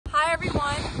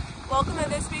everyone, welcome to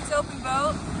this week's Open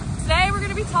Boat. Today we're going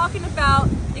to be talking about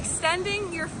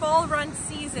extending your fall run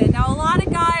season. Now a lot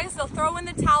of guys, they'll throw in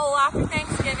the towel after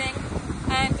Thanksgiving,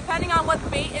 and depending on what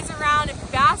bait is around,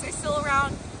 if bass are still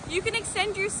around, you can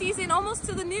extend your season almost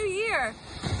to the new year.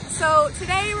 So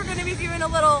today we're going to be doing a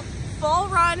little fall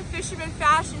run Fisherman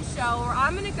fashion show where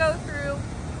I'm going to go through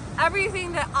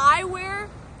everything that I wear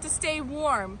to stay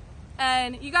warm.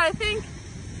 And you got to think,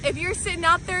 if you're sitting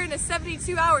out there in a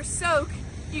 72-hour soak,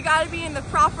 you got to be in the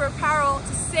proper apparel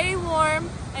to stay warm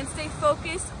and stay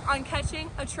focused on catching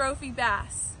a trophy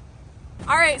bass.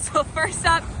 All right, so first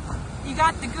up, you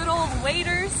got the good old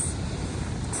waders.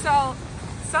 So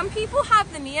some people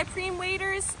have the neoprene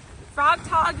waders. Frog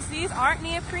Togs, these aren't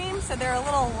neoprene, so they're a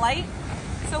little light.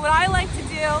 So what I like to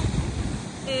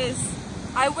do is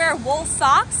I wear wool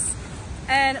socks,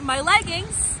 and my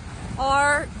leggings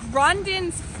are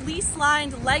Grundon's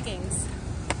fleece-lined leggings.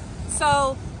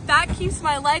 So that keeps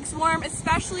my legs warm,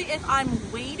 especially if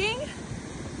I'm wading,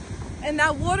 and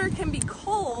that water can be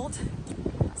cold.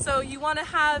 So you want to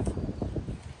have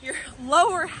your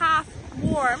lower half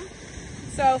warm.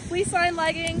 So fleece-lined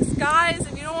leggings. Guys,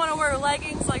 if you don't want to wear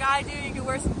leggings like I do, you can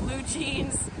wear some blue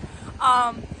jeans.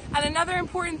 And another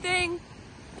important thing,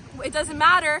 it doesn't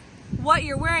matter what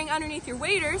you're wearing underneath your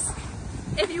waders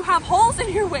if you have holes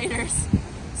in your waders.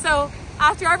 So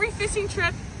after every fishing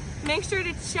trip, make sure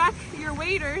to check your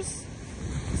waders.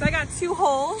 So I got 2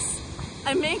 holes,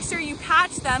 and make sure you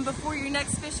patch them before your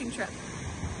next fishing trip.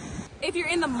 If you're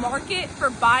in the market for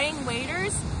buying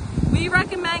waders, we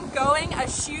recommend going a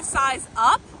shoe size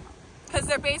up because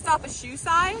they're based off of shoe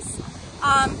size.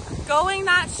 Going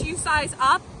that shoe size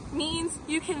up means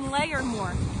you can layer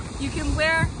more. You can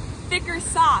wear thicker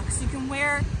socks. You can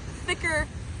wear thicker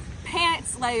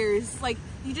pants layers. Like,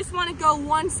 you just want to go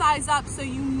one size up so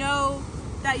you know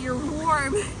that you're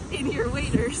warm in your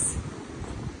waders.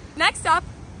 Next up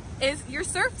is your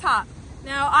surf top.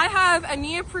 Now I have a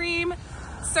neoprene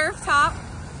surf top.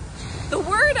 The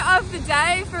word of the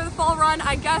day for the fall run,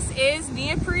 I guess, is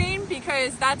neoprene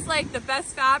because that's like the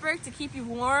best fabric to keep you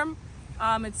warm.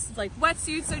 It's like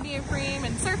wetsuits are neoprene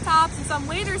and surf tops and some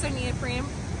waders are neoprene.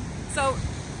 So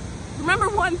remember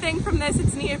one thing from this,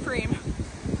 it's neoprene.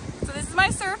 So this is my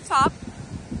surf top.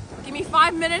 Give me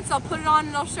 5 minutes, I'll put it on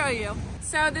and I'll show you.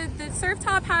 So the surf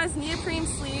top has neoprene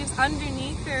sleeves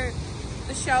underneath the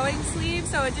showing sleeve,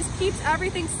 so it just keeps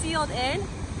everything sealed in.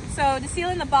 So to seal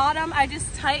in the bottom, I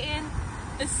just tighten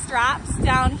the straps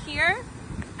down here,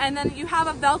 and then you have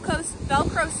a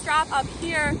Velcro strap up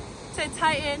here to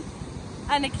tighten,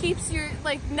 and it keeps your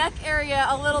neck area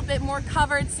a little bit more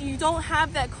covered so you don't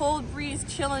have that cold breeze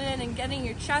chilling in and getting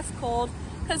your chest cold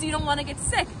because you don't want to get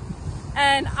sick.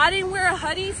 And I didn't wear a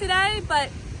hoodie today, but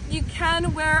you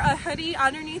can wear a hoodie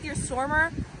underneath your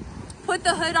stormer. Put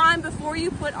the hood on before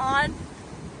you put on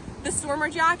the stormer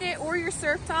jacket or your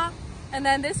surf top. And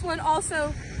then this one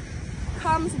also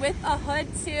comes with a hood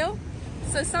too.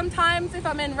 So sometimes if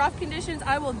I'm in rough conditions,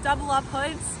 I will double up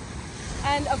hoods.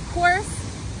 And of course,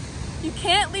 you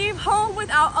can't leave home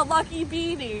without a Lucky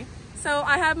beanie. So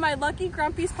I have my Lucky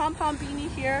Grumpy's pom-pom beanie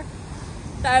here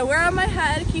that I wear on my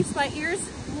head. It keeps my ears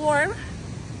warm.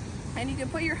 And you can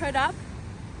put your hood up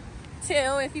too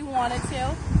if you wanted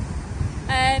to.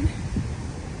 And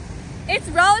it's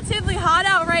relatively hot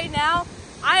out right now.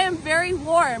 I am very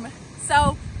warm.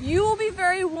 So you will be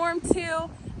very warm too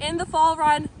in the fall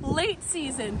run late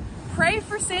season. Pray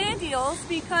for sand eels,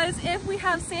 because if we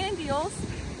have sand eels,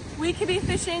 we could be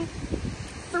fishing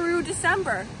through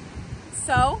December.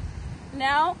 So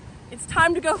now it's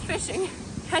time to go fishing.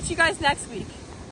 Catch you guys next week.